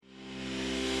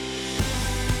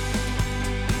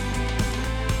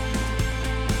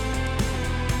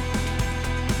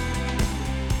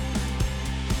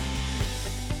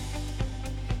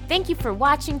Thank you for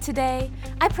watching today.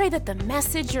 I pray that the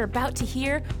message you're about to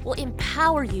hear will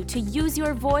empower you to use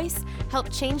your voice, help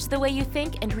change the way you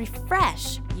think, and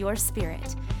refresh your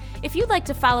spirit. If you'd like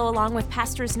to follow along with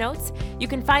Pastor's notes, you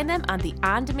can find them on the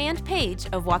on-demand page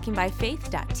of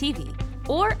walkingbyfaith.tv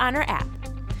or on our app.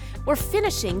 We're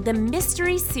finishing the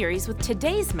mystery series with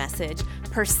today's message,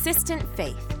 Persistent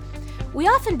Faith. We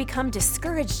often become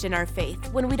discouraged in our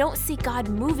faith when we don't see God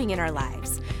moving in our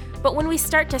lives. But when we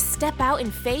start to step out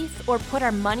in faith or put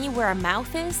our money where our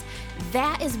mouth is,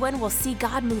 that is when we'll see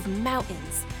God move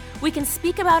mountains. We can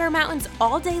speak about our mountains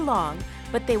all day long,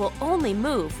 but they will only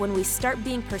move when we start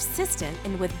being persistent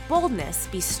and with boldness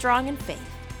be strong in faith.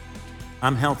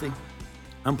 I'm healthy.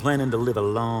 I'm planning to live a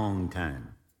long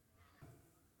time.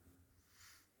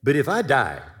 But if I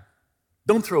die,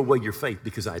 don't throw away your faith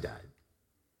because I died.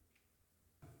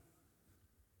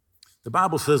 The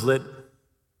Bible says, let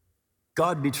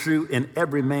God be true and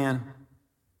every man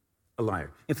a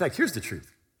liar. In fact, here's the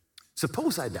truth.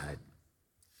 Suppose I died.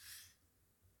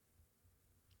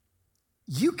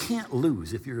 You can't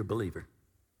lose if you're a believer.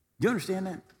 Do you understand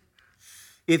that?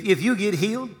 If you get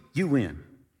healed, you win.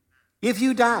 If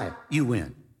you die, you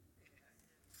win.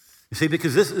 You see,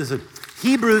 because this is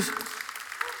Hebrews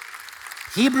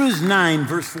 9,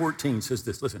 verse 14 says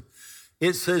this. Listen,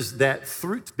 it says that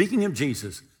speaking of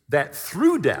Jesus, that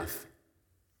through death,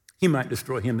 he might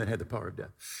destroy him that had the power of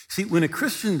death. See, when a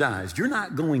Christian dies, you're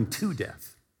not going to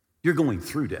death. You're going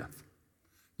through death.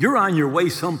 You're on your way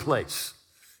someplace.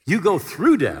 You go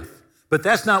through death, but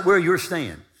that's not where you're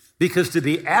staying. Because to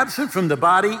be absent from the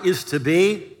body is to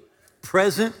be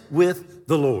present with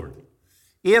the Lord.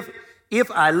 If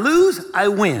I lose, I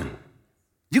win.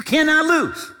 You cannot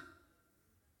lose.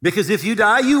 Because if you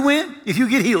die, you win. If you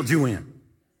get healed, you win.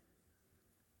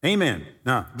 Amen.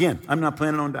 Now, again, I'm not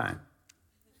planning on dying.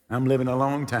 I'm living a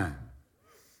long time.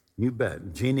 You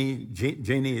bet. Jeannie,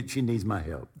 she needs my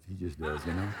help. She just does,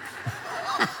 you know.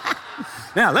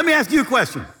 Now, let me ask you a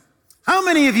question. How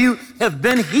many of you have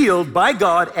been healed by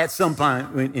God at some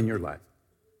point in your life?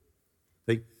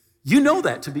 See, you know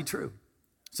that to be true.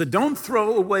 So don't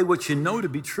throw away what you know to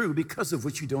be true because of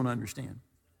what you don't understand.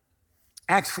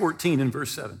 Acts 14 and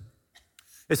verse 7.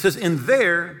 It says, and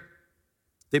there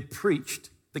they preached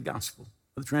the gospel.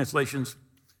 The translations,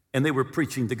 and they were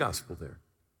preaching the gospel there.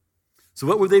 So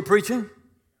what were they preaching?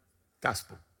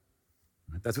 Gospel.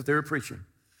 That's what they were preaching.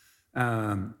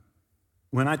 When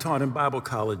I taught in Bible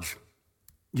college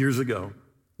years ago,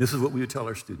 this is what we would tell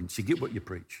our students. You get what you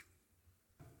preach.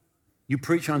 You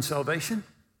preach on salvation,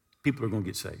 people are going to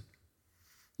get saved.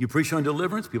 You preach on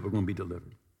deliverance, people are going to be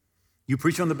delivered. You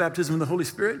preach on the baptism of the Holy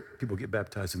Spirit, people get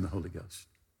baptized in the Holy Ghost.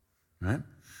 Right?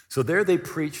 So there they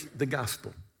preach the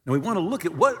gospel. Now we want to look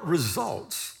at what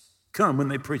results come when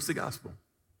they preach the gospel.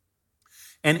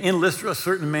 And in Lystra, a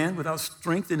certain man without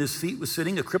strength in his feet was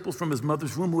sitting, a cripple from his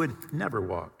mother's womb who had never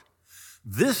walked.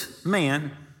 This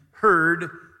man heard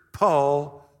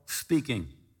Paul speaking.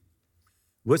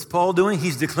 What's Paul doing?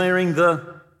 He's declaring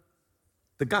the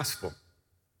gospel.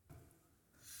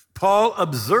 Paul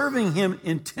observing him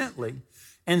intently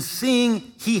and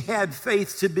seeing he had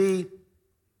faith to be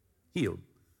healed.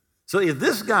 So if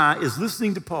this guy is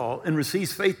listening to Paul and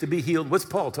receives faith to be healed, what's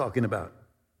Paul talking about?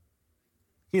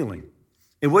 Healing.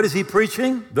 And what is he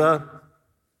preaching? The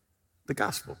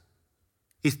gospel.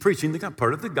 He's preaching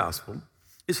part of the gospel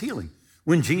is healing.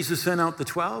 When Jesus sent out the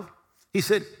 12, he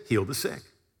said, heal the sick.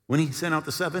 When he sent out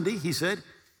the 70, he said,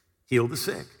 heal the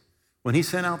sick. When he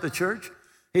sent out the church,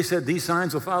 he said, these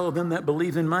signs will follow them that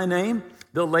believe in my name.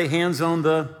 They'll lay hands on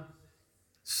the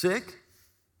sick,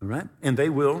 all right, and they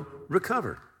will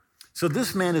recover. So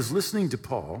this man is listening to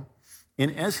Paul,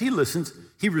 and as he listens,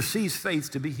 he receives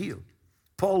faith to be healed.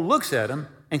 Paul looks at him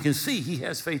and can see he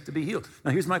has faith to be healed.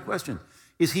 Now, here's my question.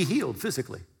 Is he healed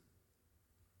physically?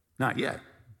 Not yet.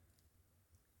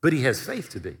 But he has faith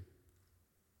to be.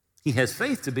 He has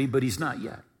faith to be, but he's not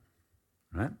yet.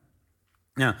 Right?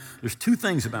 Now, there's two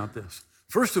things about this.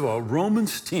 First of all,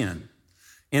 Romans 10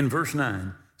 in verse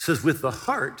 9 says, with the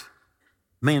heart,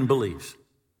 man believes.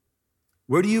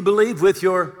 Where do you believe? With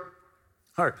your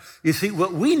heart. You see,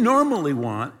 what we normally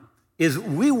want is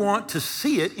we want to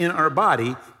see it in our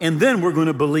body, and then we're going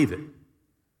to believe it.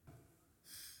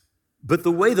 But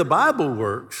the way the Bible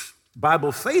works,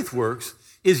 Bible faith works,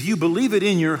 is you believe it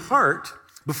in your heart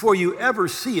before you ever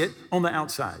see it on the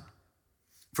outside.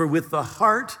 For with the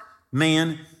heart,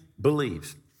 man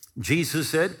believes. Jesus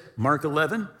said, Mark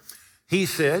 11, he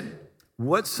said,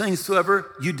 what things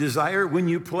soever you desire when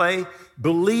you pray,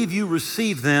 believe you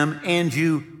receive them and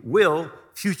you will,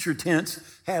 future tense,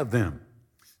 have them.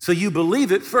 So you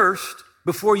believe it first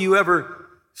before you ever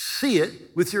see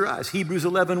it with your eyes. Hebrews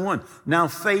 11:1. Now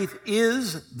faith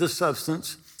is the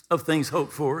substance of things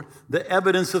hoped for, the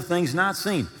evidence of things not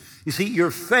seen. You see,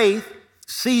 your faith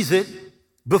sees it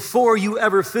before you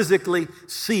ever physically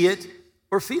see it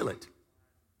or feel it.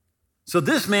 So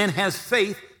this man has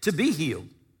faith to be healed,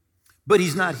 but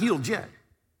he's not healed yet.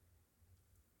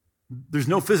 There's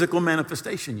no physical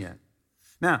manifestation yet.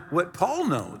 Now, what Paul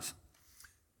knows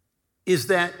is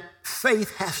that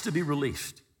faith has to be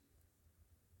released.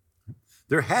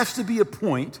 There has to be a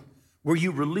point where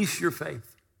you release your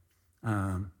faith.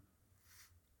 Our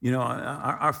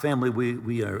family,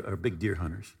 we are big deer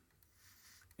hunters.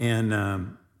 And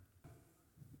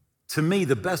to me,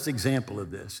 the best example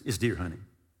of this is deer hunting.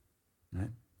 Right?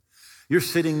 You're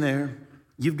sitting there,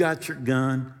 you've got your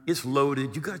gun, it's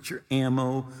loaded, you got your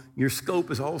ammo, your scope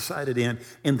is all sighted in,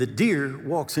 and the deer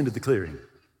walks into the clearing.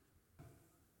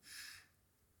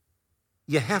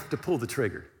 You have to pull the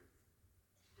trigger.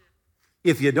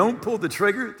 If you don't pull the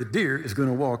trigger, the deer is going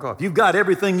to walk off. You've got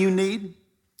everything you need,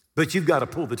 but you've got to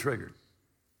pull the trigger.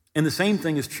 And the same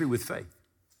thing is true with faith.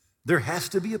 There has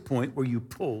to be a point where you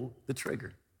pull the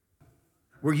trigger,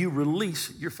 where you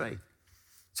release your faith.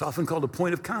 It's often called a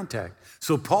point of contact.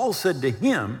 So Paul said to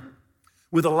him,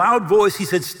 with a loud voice, he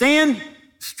said, stand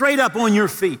straight up on your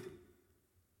feet.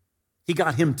 He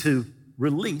got him to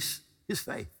release his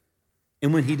faith.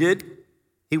 And when he did,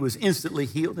 he was instantly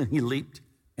healed, and he leaped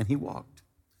and he walked.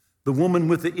 The woman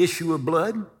with the issue of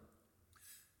blood,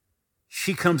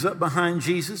 she comes up behind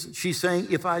Jesus. She's saying,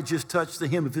 if I just touch the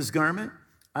hem of his garment,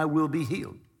 I will be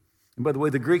healed. And by the way,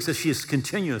 the Greek says she is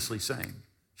continuously saying.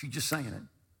 She's just saying it.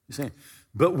 She's saying it.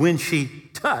 But when she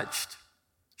touched,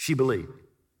 she believed.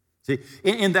 See,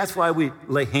 and that's why we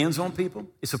lay hands on people.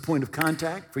 It's a point of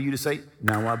contact for you to say,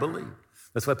 now I believe.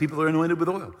 That's why people are anointed with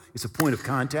oil. It's a point of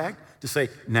contact to say,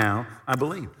 now I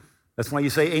believe. That's why you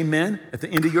say amen at the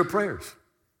end of your prayers.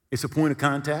 It's a point of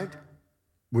contact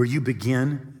where you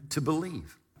begin to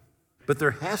believe. But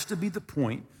there has to be the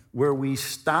point where we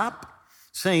stop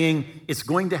saying it's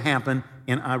going to happen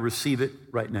and I receive it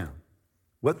right now.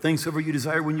 What things soever you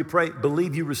desire when you pray,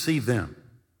 believe you receive them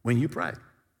when you pray.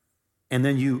 And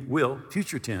then you will,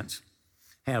 future tense,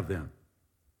 have them.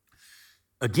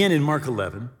 Again, in Mark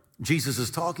 11, Jesus is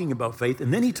talking about faith,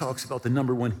 and then he talks about the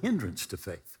number one hindrance to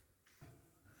faith.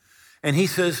 And he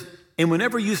says, and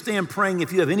whenever you stand praying,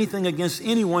 if you have anything against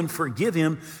anyone, forgive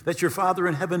him, that your Father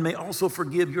in heaven may also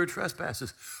forgive your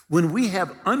trespasses. When we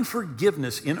have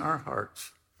unforgiveness in our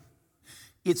hearts,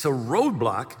 it's a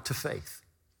roadblock to faith.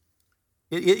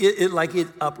 It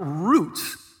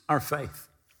uproots our faith.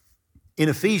 In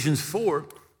Ephesians 4,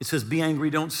 it says, be angry,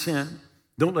 don't sin.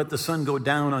 Don't let the sun go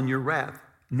down on your wrath,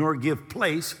 nor give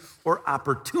place or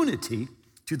opportunity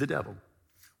to the devil.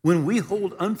 When we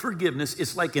hold unforgiveness,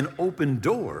 it's like an open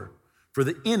door for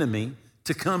the enemy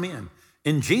to come in.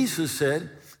 And Jesus said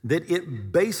that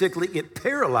it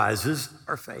paralyzes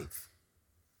our faith.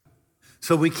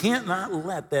 So we can't not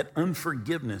let that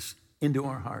unforgiveness into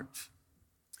our hearts.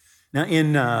 Now,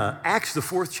 in Acts, the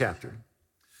 4th chapter,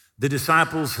 the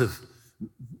disciples have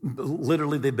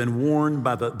they've been warned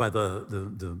by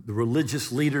the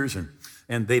religious leaders,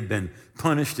 and they've been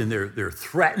punished, and they're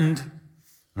threatened,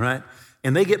 right?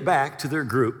 And they get back to their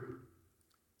group,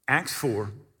 Acts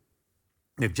 4.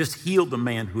 They've just healed a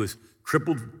man who is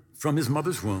crippled from his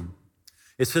mother's womb.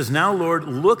 It says, now, Lord,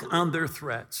 look on their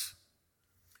threats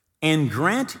and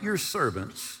grant your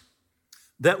servants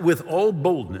that with all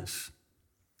boldness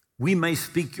we may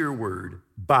speak your word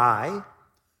by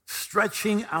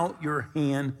stretching out your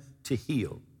hand to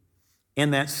heal,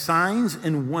 and that signs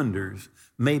and wonders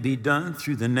may be done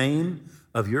through the name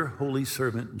of your holy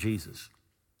servant Jesus.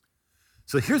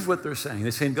 So here's what they're saying.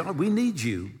 They're saying, God, we need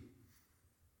you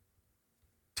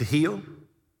to heal,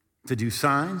 to do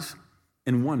signs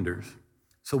and wonders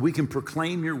so we can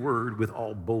proclaim your word with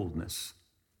all boldness.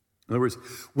 In other words,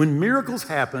 when miracles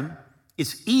happen,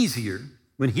 it's easier.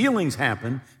 When healings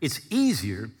happen, it's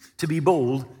easier to be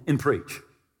bold and preach.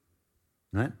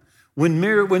 Right? When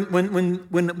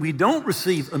we don't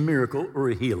receive a miracle or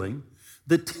a healing,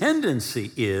 the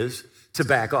tendency is to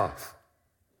back off,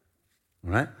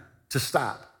 right? To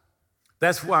stop.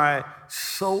 That's why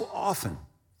so often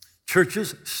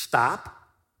churches stop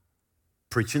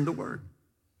preaching the word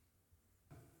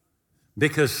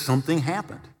because something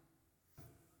happened.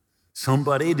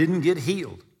 Somebody didn't get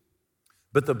healed.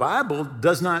 But the Bible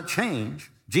does not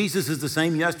change. Jesus is the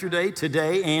same yesterday,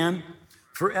 today, and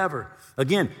forever.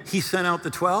 Again, he sent out the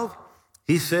 12.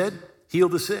 He said, heal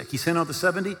the sick. He sent out the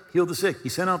 70, heal the sick. He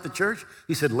sent out the church.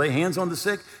 He said, lay hands on the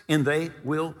sick, and they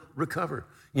will recover.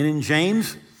 And in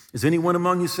James, Is anyone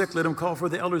among you sick? Let him call for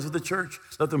the elders of the church.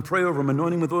 Let them pray over him,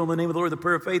 anointing with oil in the name of the Lord. The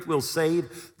prayer of faith will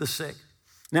save the sick.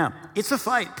 Now, it's a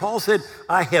fight. Paul said,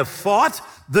 I have fought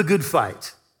the good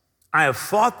fight. I have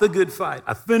fought the good fight.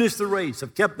 I finished the race.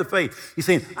 I've kept the faith. He's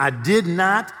saying, I did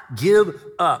not give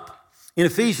up. In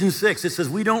Ephesians 6, it says,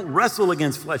 we don't wrestle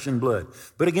against flesh and blood,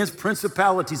 but against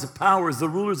principalities, the powers, the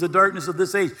rulers of darkness of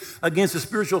this age, against the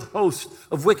spiritual hosts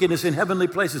of wickedness in heavenly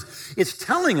places. It's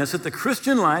telling us that the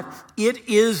Christian life, it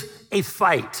is a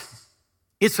fight.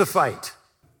 It's a fight.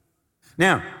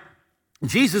 Now,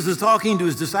 Jesus is talking to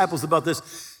his disciples about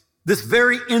this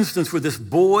very instance where this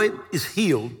boy is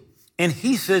healed, and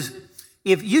he says,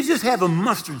 if you just have a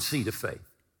mustard seed of faith,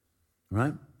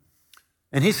 right?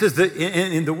 And he says that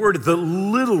in the word, the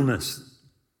littleness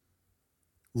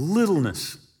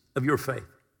of your faith.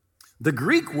 The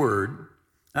Greek word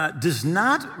does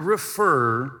not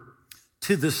refer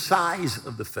to the size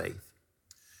of the faith,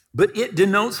 but it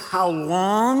denotes how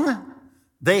long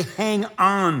they hang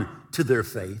on to their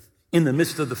faith in the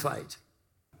midst of the fight.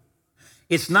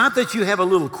 It's not that you have a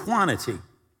little quantity,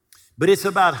 but it's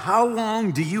about how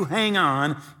long do you hang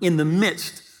on in the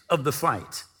midst of the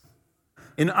fight.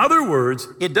 In other words,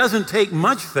 it doesn't take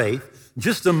much faith,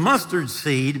 just a mustard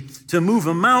seed, to move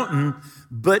a mountain,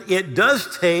 but it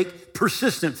does take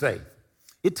persistent faith.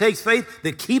 It takes faith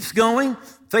that keeps going,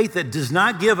 faith that does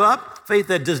not give up, faith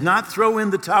that does not throw in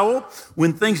the towel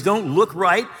when things don't look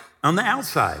right on the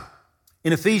outside.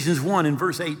 In Ephesians 1 in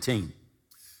verse 18,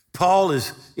 Paul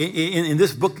is, in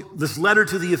this book, this letter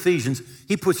to the Ephesians,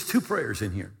 he puts two prayers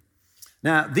in here.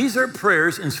 Now, these are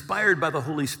prayers inspired by the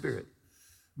Holy Spirit.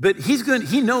 But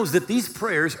he knows that these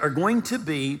prayers are going to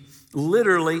be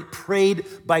literally prayed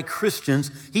by Christians.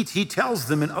 He tells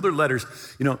them in other letters,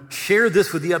 share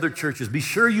this with the other churches. Be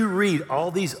sure you read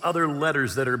all these other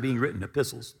letters that are being written,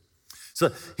 epistles. So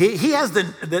he has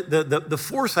the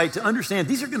foresight to understand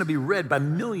these are going to be read by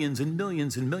millions and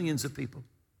millions and millions of people.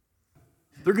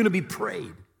 They're going to be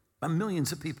prayed by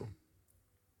millions of people.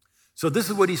 So this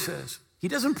is what he says. He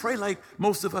doesn't pray like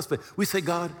most of us, but we say,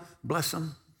 God, bless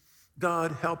them.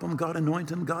 God, help them. God, anoint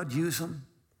them. God, use them.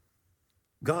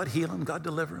 God, heal them. God,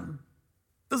 deliver them.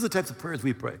 Those are the types of prayers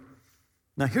we pray.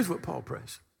 Now, here's what Paul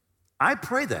prays. I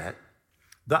pray that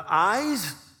the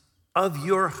eyes of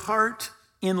your heart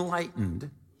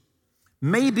enlightened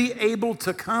may be able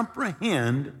to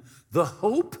comprehend the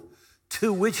hope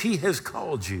to which he has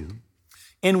called you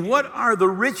and what are the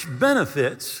rich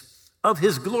benefits of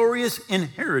his glorious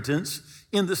inheritance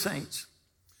in the saints.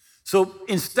 So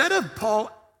instead of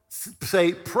Paul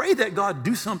say, pray that God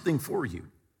do something for you,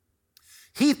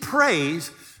 he prays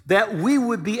that we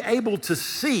would be able to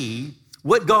see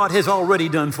what God has already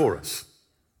done for us.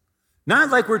 Not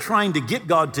like we're trying to get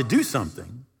God to do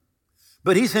something,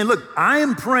 but he's saying, look, I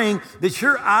am praying that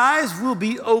your eyes will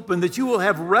be open, that you will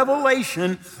have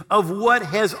revelation of what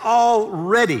has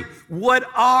already, what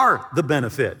are the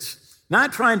benefits.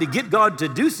 Not trying to get God to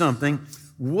do something,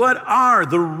 what are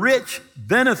the rich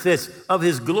benefits of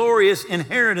his glorious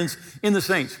inheritance in the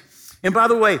saints? And by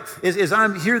the way, as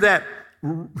I hear that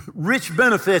rich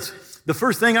benefits, the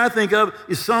first thing I think of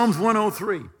is Psalms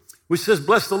 103, which says,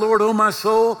 bless the Lord, O my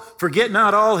soul, forget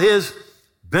not all his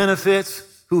benefits,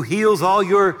 who heals all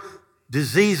your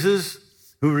diseases,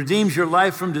 who redeems your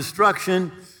life from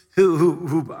destruction,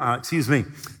 who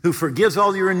forgives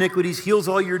all your iniquities, heals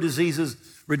all your diseases,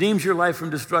 redeems your life from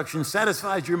destruction,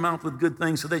 satisfies your mouth with good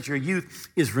things so that your youth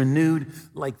is renewed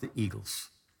like the eagles.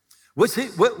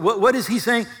 What is he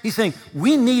saying? He's saying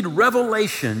we need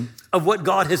revelation of what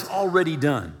God has already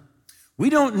done. We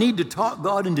don't need to talk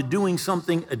God into doing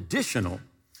something additional.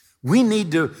 We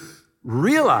need to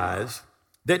realize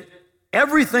that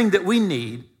everything that we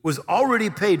need was already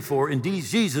paid for in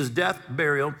Jesus' death,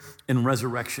 burial, and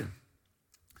resurrection.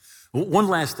 One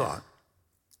last thought,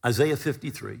 Isaiah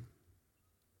 53.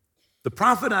 The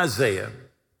prophet Isaiah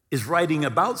is writing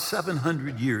about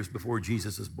 700 years before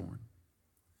Jesus is born.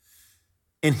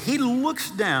 And he looks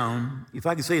down, if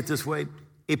I can say it this way,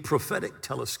 a prophetic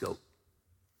telescope.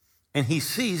 And he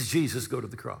sees Jesus go to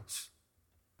the cross.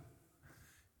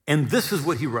 And this is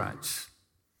what he writes.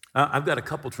 I've got a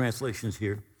couple translations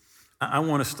here. I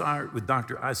want to start with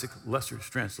Dr. Isaac Lesser's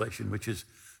translation, which is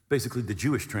basically the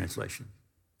Jewish translation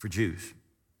for Jews.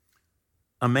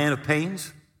 A man of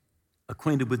pains,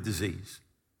 acquainted with disease,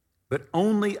 but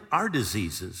only our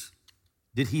diseases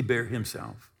did he bear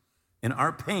himself, and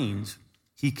our pains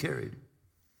he carried.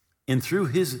 And through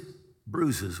his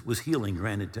bruises was healing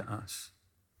granted to us.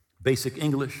 Basic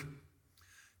English,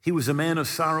 he was a man of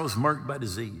sorrows marked by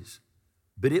disease,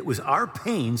 but it was our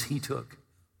pains he took.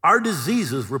 Our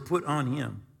diseases were put on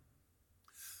him.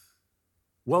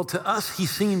 Well, to us, he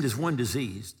seemed as one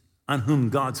diseased, on whom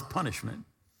God's punishment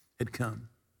had come.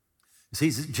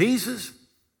 See, Jesus,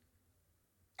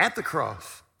 at the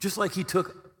cross, just like he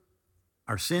took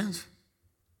our sins,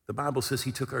 the Bible says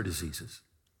he took our diseases.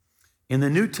 In the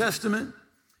New Testament,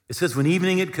 it says when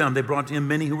evening had come, they brought to him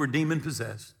many who were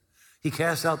demon-possessed. He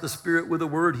cast out the spirit with a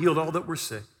word, healed all that were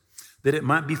sick, that it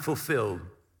might be fulfilled,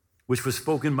 which was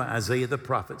spoken by Isaiah the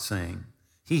prophet, saying,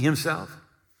 he himself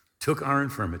took our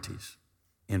infirmities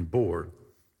and bore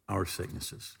our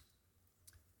sicknesses.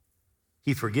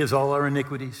 He forgives all our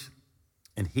iniquities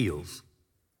and heals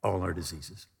all our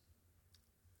diseases.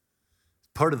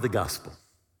 Part of the gospel.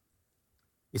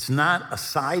 It's not a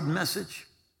side message,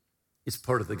 it's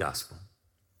part of the gospel.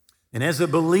 And as a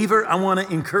believer, I want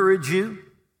to encourage you,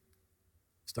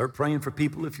 start praying for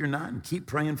people if you're not, and keep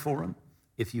praying for them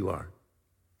if you are.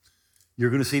 You're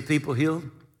going to see people healed.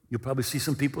 You'll probably see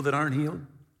some people that aren't healed.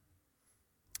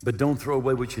 But don't throw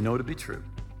away what you know to be true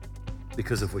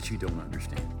because of what you don't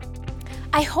understand.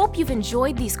 I hope you've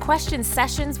enjoyed these question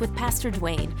sessions with Pastor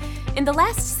Dwayne. In the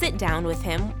last sit down with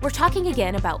him, we're talking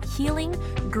again about healing,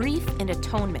 grief, and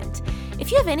atonement. If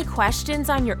you have any questions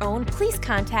on your own, please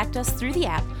contact us through the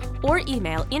app or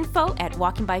email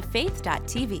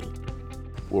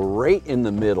info@walkingbyfaith.tv. We're right in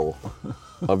the middle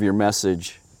of your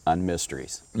message on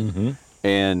mysteries. Mm-hmm.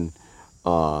 And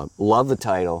love the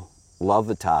title, love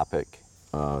the topic.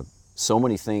 So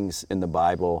many things in the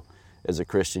Bible, as a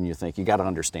Christian, you think you got to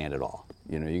understand it all.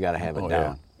 You know, you got to have it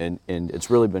down. Yeah. And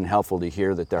it's really been helpful to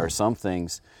hear that there are some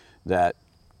things that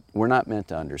we're not meant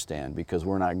to understand because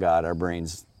we're not God. Our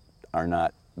brains are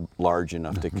not large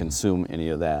enough to consume any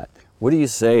of that. What do you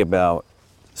say about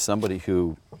somebody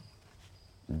who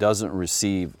doesn't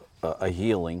receive a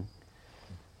healing?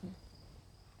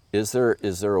 Is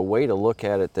there a way to look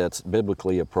at it that's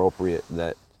biblically appropriate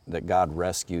that God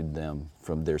rescued them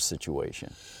from their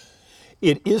situation?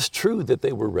 It is true that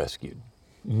they were rescued,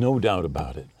 no doubt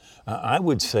about it. I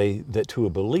would say that to a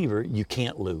believer, you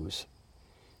can't lose,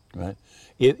 right?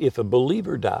 If a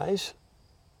believer dies,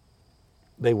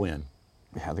 they win.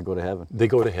 Yeah, they go to heaven. They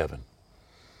go to heaven.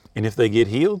 And if they get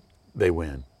healed, they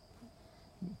win.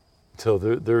 So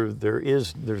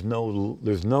there's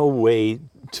no way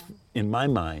in my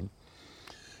mind.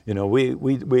 You know,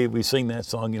 we sing that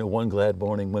song, you know, one glad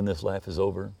morning when this life is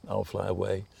over, I'll fly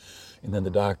away. And then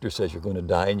the doctor says you're going to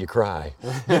die and you cry.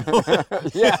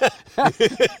 Yeah.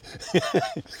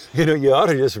 You know, you ought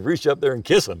to just reach up there and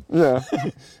kiss him. Yeah.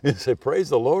 And say, praise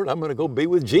the Lord, I'm going to go be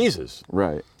with Jesus.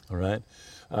 Right. All right.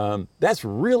 That's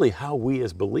really how we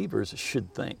as believers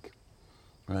should think.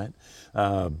 Right.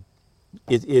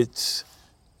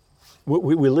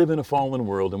 We live in a fallen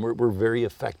world, and we're very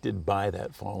affected by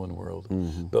that fallen world.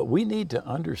 Mm-hmm. But we need to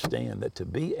understand that to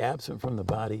be absent from the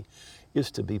body is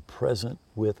to be present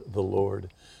with the Lord.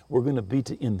 We're going to be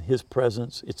in His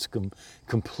presence. It's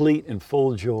complete and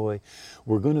full joy.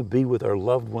 We're going to be with our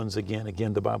loved ones again.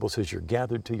 Again, the Bible says you're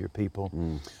gathered to your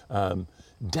people.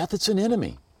 Death, it's an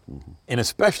enemy, and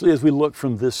especially as we look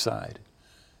from this side.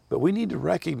 But we need to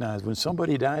recognize when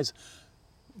somebody dies,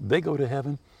 they go to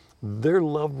heaven. Their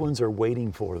loved ones are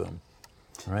waiting for them.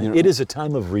 Right? You know, it is a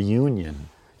time of reunion.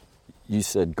 You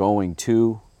said going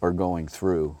to or going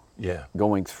through. Yeah.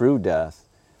 Going through death,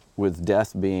 with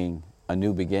death being a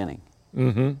new beginning.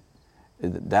 Mm-hmm.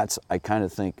 That's, I kind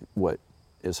of think what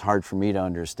is hard for me to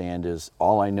understand is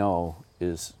all I know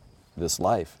is this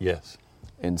life. Yes.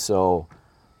 And so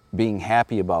being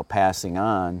happy about passing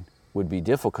on would be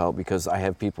difficult because I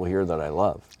have people here that I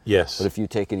love. Yes. But if you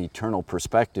take an eternal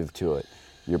perspective to it,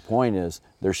 your point is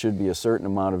there should be a certain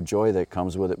amount of joy that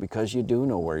comes with it because you do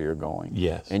know where you're going.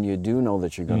 Yes. And you do know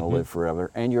that you're going to live forever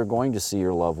and you're going to see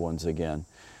your loved ones again.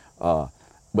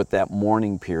 But that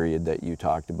mourning period that you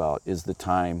talked about is the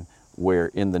time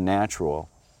where in the natural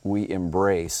we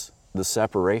embrace the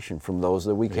separation from those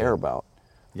that we care about.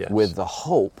 Yes. With the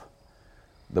hope,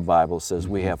 the Bible says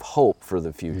we have hope for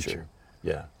the future.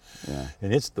 Yeah.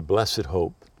 And it's the blessed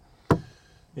hope.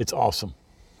 It's awesome.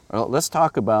 Well, let's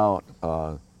talk about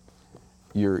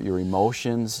your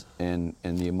emotions and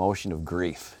the emotion of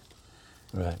grief,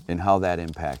 right? And how that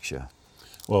impacts you.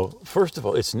 Well, first of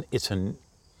all, it's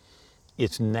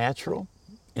natural,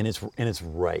 and it's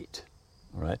right,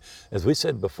 right? As we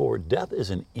said before, death is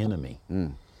an enemy,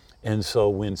 and so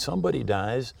when somebody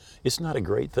dies, it's not a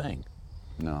great thing.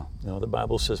 No. You know, the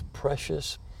Bible says,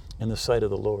 "Precious in the sight of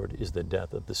the Lord is the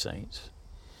death of the saints."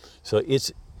 So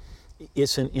it's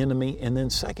an enemy. And then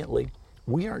secondly,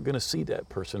 we aren't going to see that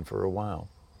person for a while.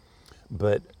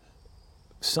 But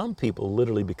some people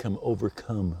literally become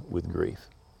overcome with grief.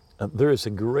 There is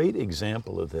a great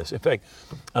example of this. In fact,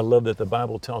 I love that the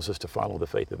Bible tells us to follow the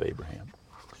faith of Abraham.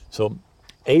 So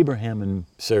Abraham and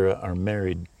Sarah are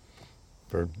married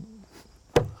for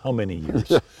how many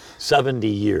years? 70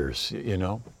 years,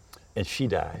 and she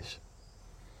dies.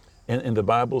 And the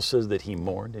Bible says that he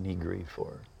mourned and he grieved for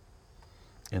her.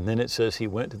 And then it says he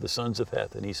went to the sons of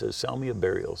Heth and he says, sell me a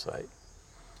burial site.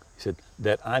 He said,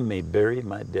 that I may bury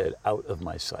my dead out of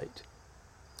my sight.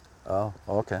 Oh,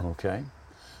 okay. Okay.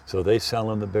 So they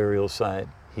sell him the burial site.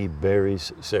 He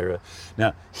buries Sarah.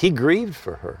 Now, he grieved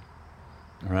for her,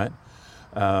 all right?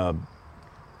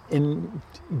 And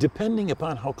depending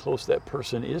upon how close that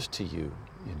person is to you,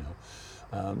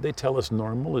 they tell us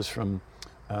normal is from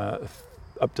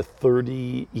up to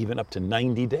 30, even up to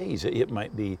 90 days. It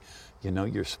might be,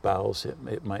 your spouse.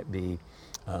 It might be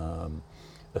a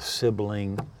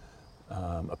sibling,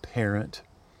 a parent,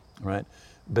 right?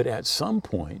 But at some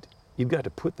point, you've got to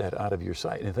put that out of your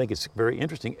sight. And I think it's very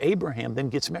interesting. Abraham then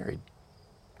gets married.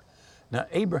 Now,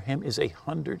 Abraham is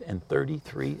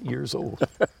 133 years old.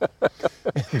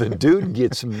 The dude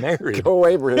gets married. Go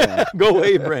Abraham. Go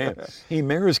Abraham. He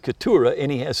marries Keturah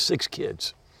and he has 6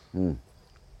 kids. All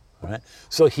right?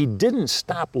 So he didn't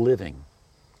stop living.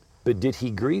 But did he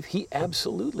grieve? He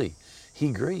absolutely,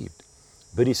 he grieved.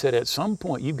 But he said at some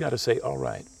point, you've got to say, all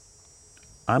right,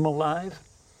 I'm alive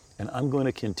and I'm going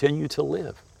to continue to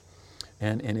live.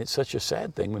 And it's such a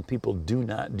sad thing when people do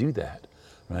not do that,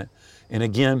 right? And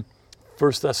again,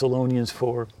 1 Thessalonians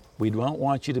 4, we don't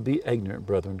want you to be ignorant,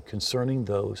 brethren, concerning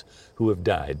those who have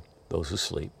died, those who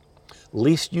sleep.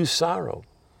 Lest you sorrow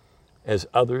as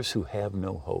others who have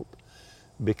no hope.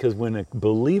 Because when a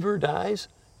believer dies,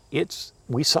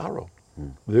 we sorrow.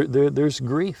 There's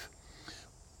grief.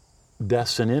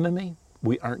 Death's an enemy.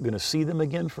 We aren't going to see them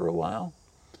again for a while.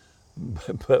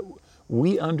 But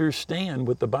we understand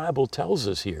what the Bible tells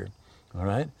us here, all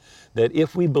right? That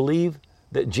if we believe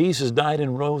that Jesus died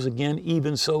and rose again,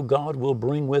 even so God will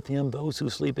bring with him those who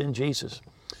sleep in Jesus,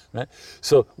 right?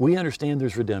 So we understand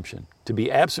there's redemption. To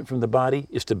be absent from the body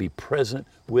is to be present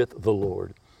with the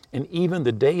Lord. And even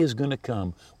the day is going to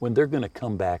come when they're going to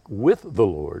come back with the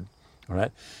Lord, all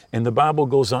right? And the Bible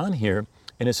goes on here,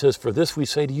 and it says, for this we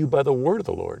say to you by the word of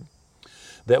the Lord,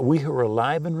 that we who are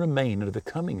alive and remain unto the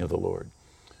coming of the Lord.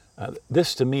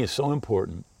 This to me is so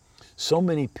important. So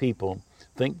many people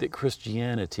think that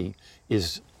Christianity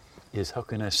is how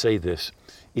can I say this?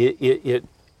 It's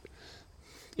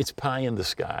pie in the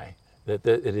sky. That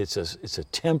it's a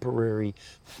temporary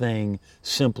thing,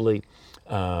 simply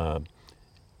going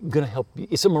to help you.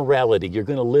 It's a morality. You're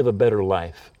going to live a better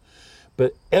life.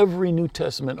 But every New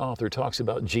Testament author talks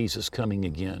about Jesus coming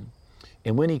again.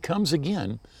 And when he comes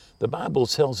again, the Bible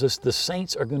tells us the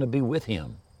saints are going to be with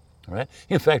him. All right?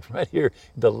 In fact, right here,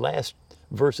 the last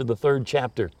verse of the 3rd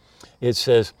chapter, it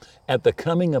says, at the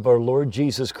coming of our Lord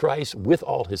Jesus Christ with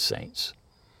all his saints.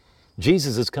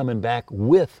 Jesus is coming back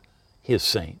with his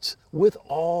saints, with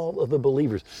all of the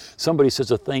believers. Somebody says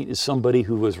a saint is somebody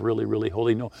who was really, really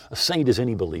holy. No, a saint is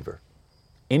any believer.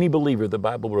 Any believer the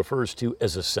Bible refers to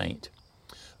as a saint.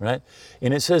 Right?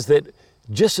 And it says that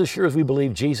just as sure as we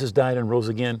believe Jesus died and rose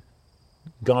again,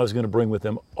 God is going to bring with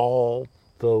him all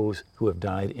those who have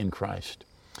died in Christ.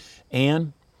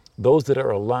 And those that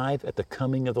are alive at the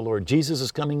coming of the Lord. Jesus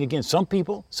is coming again. Some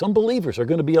people, some believers are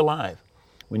going to be alive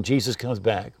when Jesus comes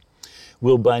back.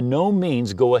 Will by no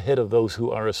means go ahead of those who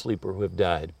are asleep or who have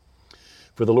died.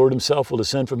 For the Lord himself will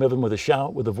descend from heaven with a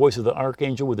shout, with the voice of the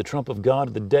archangel, with the trump of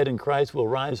God. The dead in Christ will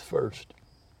rise first.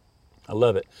 I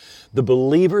love it. The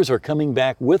believers are coming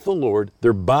back with the Lord.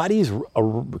 Their bodies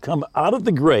come out of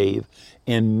the grave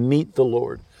and meet the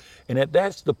Lord. And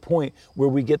that's the point where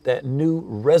we get that new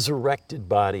resurrected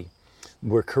body,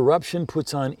 where corruption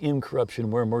puts on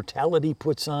incorruption, where mortality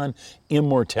puts on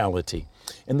immortality.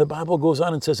 And the Bible goes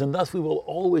on and says, and thus we will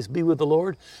always be with the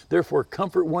Lord. Therefore,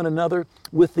 comfort one another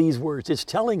with these words. It's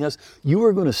telling us you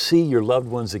are going to see your loved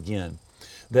ones again.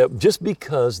 That just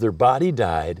because their body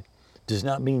died does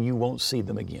not mean you won't see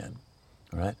them again.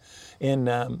 All right? And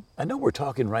I know we're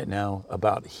talking right now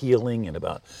about healing and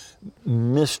about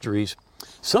mysteries.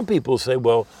 Some people say,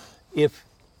 well, if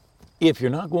you're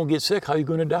not going to get sick, how are you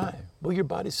going to die? Well, your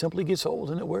body simply gets old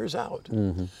and it wears out.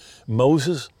 Mm-hmm.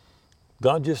 Moses,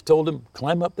 God just told him,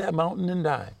 climb up that mountain and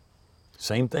die.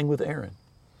 Same thing with Aaron.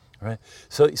 Right?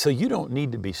 So you don't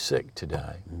need to be sick to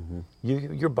die.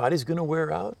 Mm-hmm. Your body's going to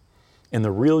wear out, and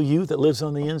the real you that lives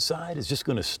on the inside is just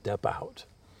going to step out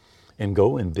and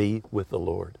go and be with the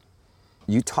Lord.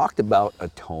 You talked about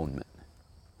atonement.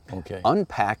 Okay.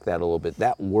 Unpack that a little bit.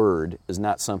 That word is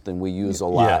not something we use a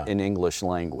lot in English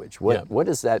language. What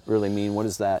does that really mean? What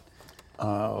is that?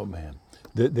 Oh, man.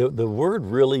 The word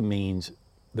really means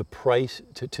the price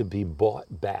to be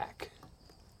bought back.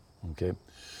 Okay?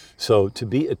 So to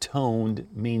be atoned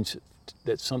means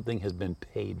that something has been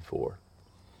paid for.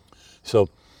 So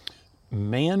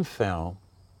man fell,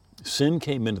 sin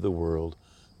came into the world,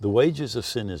 the wages of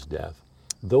sin is death.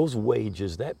 Those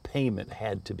wages, that payment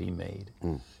had to be made.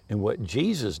 And what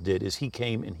Jesus did is he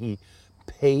came and he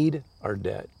paid our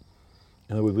debt.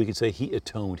 In other words, we could say he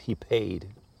atoned, he paid.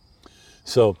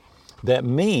 So that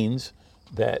means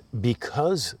that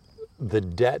because the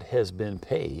debt has been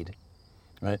paid,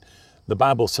 right? The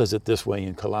Bible says it this way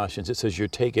in Colossians. It says you're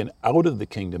taken out of the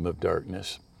kingdom of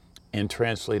darkness and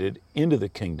translated into the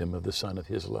kingdom of the Son of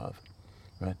his love,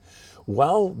 right?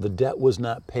 While the debt was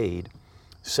not paid,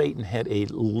 Satan had a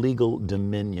legal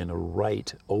dominion, a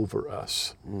right over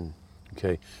us,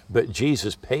 okay? But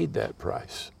Jesus paid that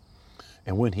price.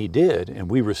 And when he did, and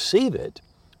we receive it,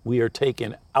 we are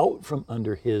taken out from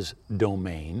under his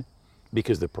domain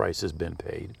because the price has been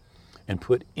paid and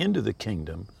put into the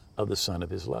kingdom of the Son of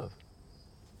his love.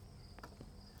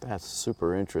 That's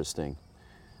super interesting.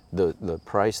 The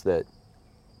price that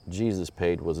Jesus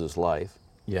paid was his life.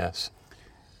 Yes.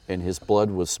 And his blood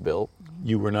was spilt.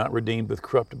 You were not redeemed with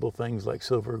corruptible things like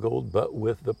silver or gold, but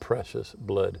with the precious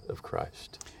blood of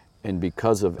Christ. And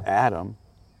because of Adam,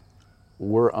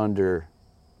 we're under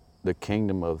the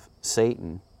kingdom of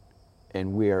Satan,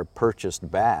 and we are purchased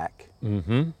back.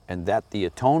 And that the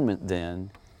atonement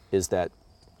then is that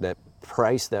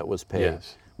price that was paid.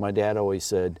 Yes. My dad always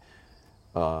said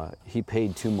he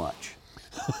paid too much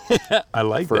I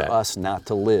like for that. us not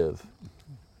to live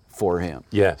for him.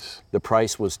 Yes. The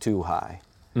price was too high.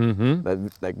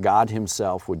 That God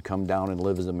himself would come down and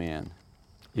live as a man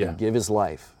and give his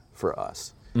life for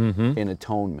us in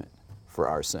atonement for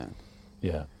our sin.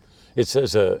 Yeah. It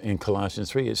says in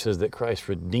Colossians 3, it says that Christ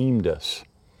redeemed us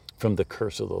from the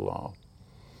curse of the law.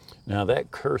 Now that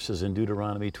curse is in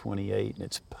Deuteronomy 28, and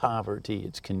it's poverty,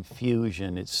 it's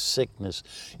confusion, it's sickness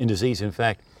and disease. In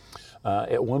fact,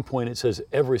 at one point it says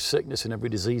every sickness and every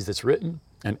disease that's written,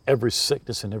 and every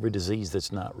sickness and every disease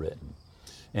that's not written.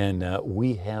 And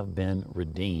we have been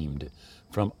redeemed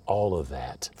from all of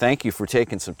that. Thank you for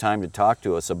taking some time to talk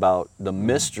to us about the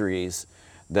mysteries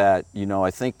that,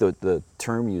 I think the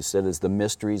term you said is the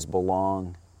mysteries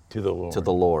belong to the Lord. To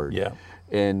the Lord. Yeah.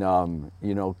 And,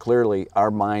 clearly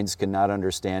our minds cannot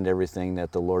understand everything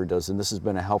that the Lord does. And this has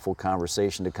been a helpful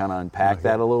conversation to kind of unpack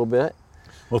that a little bit.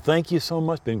 Well, thank you so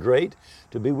much. Been great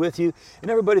to be with you.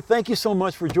 And everybody, thank you so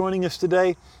much for joining us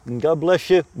today. And God bless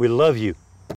you. We love you.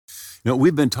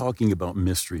 We've been talking about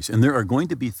mysteries, and there are going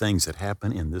to be things that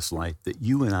happen in this life that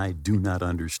you and I do not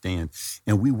understand,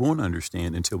 and we won't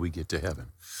understand until we get to heaven.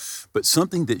 But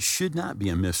something that should not be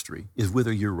a mystery is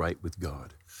whether you're right with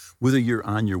God, whether you're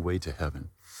on your way to heaven.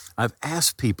 I've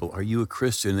asked people, are you a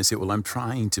Christian? And they say, well, I'm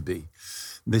trying to be.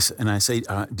 And I say,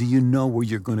 do you know where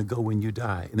you're going to go when you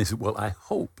die? And they say, well, I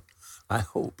hope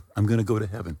I'm going to go to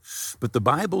heaven. But the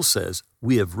Bible says,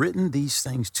 we have written these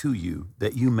things to you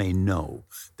that you may know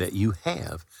that you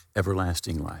have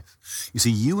everlasting life. You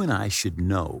see, you and I should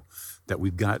know that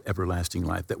we've got everlasting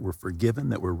life, that we're forgiven,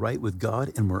 that we're right with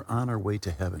God, and we're on our way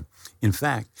to heaven. In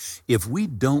fact, if we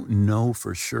don't know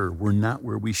for sure, we're not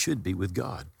where we should be with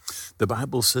God. The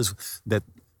Bible says that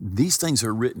these things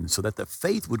are written so that the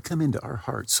faith would come into our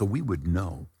hearts so we would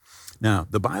know. Now,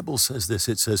 the Bible says this,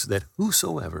 it says that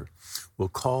whosoever will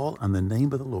call on the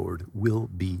name of the Lord will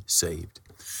be saved.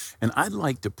 And I'd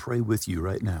like to pray with you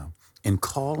right now and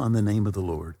call on the name of the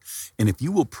Lord. And if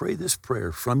you will pray this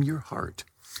prayer from your heart,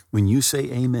 when you say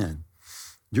amen,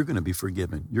 you're going to be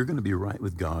forgiven. You're going to be right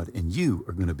with God, and you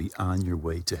are going to be on your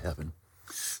way to heaven.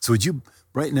 So would you,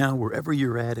 right now, wherever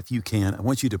you're at, if you can, I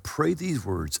want you to pray these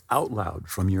words out loud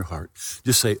from your heart.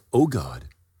 Just say, oh God,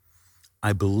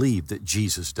 I believe that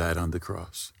Jesus died on the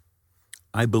cross.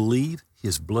 I believe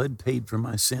his blood paid for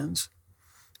my sins,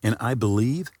 and I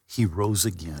believe he rose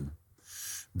again,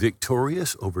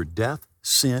 victorious over death,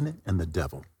 sin, and the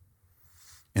devil.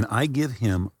 And I give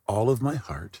him all of my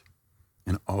heart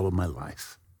and all of my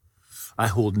life. I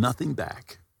hold nothing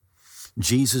back.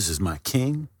 Jesus is my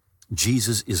King.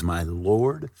 Jesus is my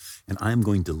Lord, and I'm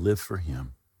going to live for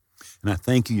him. And I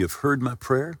thank you, you've heard my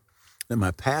prayer, that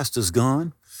my past is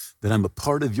gone, that I'm a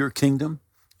part of your kingdom,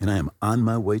 and I am on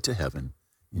my way to heaven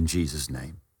in Jesus'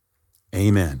 name.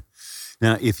 Amen.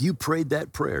 Now, if you prayed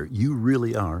that prayer, you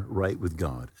really are right with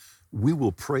God. We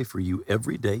will pray for you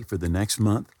every day for the next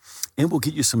month, and we'll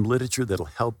get you some literature that'll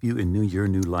help you in your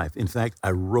new life. In fact,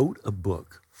 I wrote a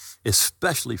book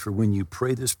especially for when you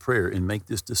pray this prayer and make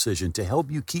this decision to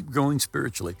help you keep growing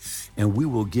spiritually, and we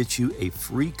will get you a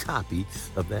free copy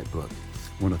of that book.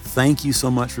 I want to thank you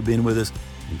so much for being with us,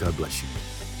 and God bless you.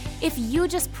 If you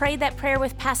just prayed that prayer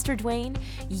with Pastor Dwayne,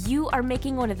 you are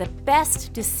making one of the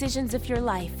best decisions of your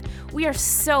life. We are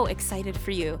so excited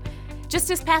for you. Just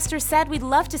as Pastor said, we'd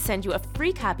love to send you a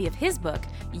free copy of his book,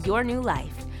 Your New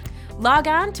Life. Log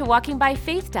on to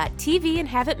walkingbyfaith.tv and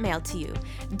have it mailed to you.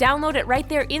 Download it right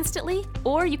there instantly,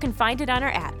 or you can find it on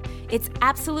our app. It's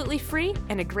absolutely free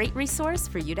and a great resource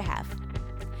for you to have.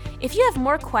 If you have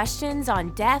more questions on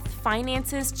death,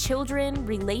 finances, children,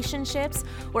 relationships,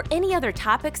 or any other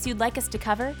topics you'd like us to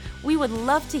cover, we would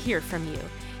love to hear from you.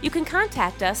 You can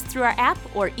contact us through our app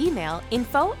or email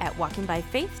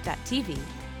info@walkingbyfaith.tv.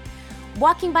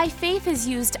 Walking by Faith is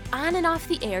used on and off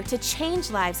the air to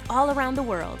change lives all around the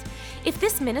world. If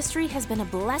this ministry has been a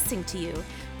blessing to you,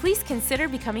 please consider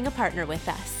becoming a partner with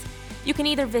us. You can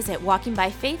either visit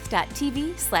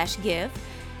walkingbyfaith.tv/give,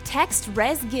 text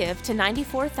ResGive to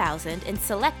 94,000 and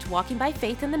select Walking by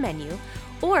Faith in the menu,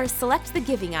 or select the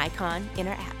giving icon in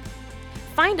our app.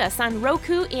 Find us on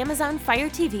Roku, Amazon Fire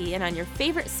TV, and on your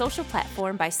favorite social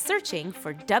platform by searching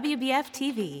for WBF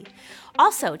TV.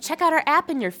 Also, check out our app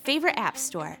in your favorite app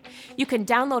store. You can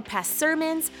download past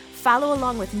sermons, follow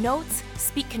along with notes,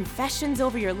 speak confessions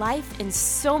over your life, and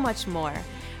so much more.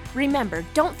 Remember,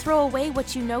 don't throw away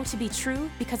what you know to be true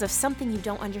because of something you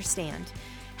don't understand.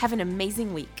 Have an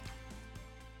amazing week.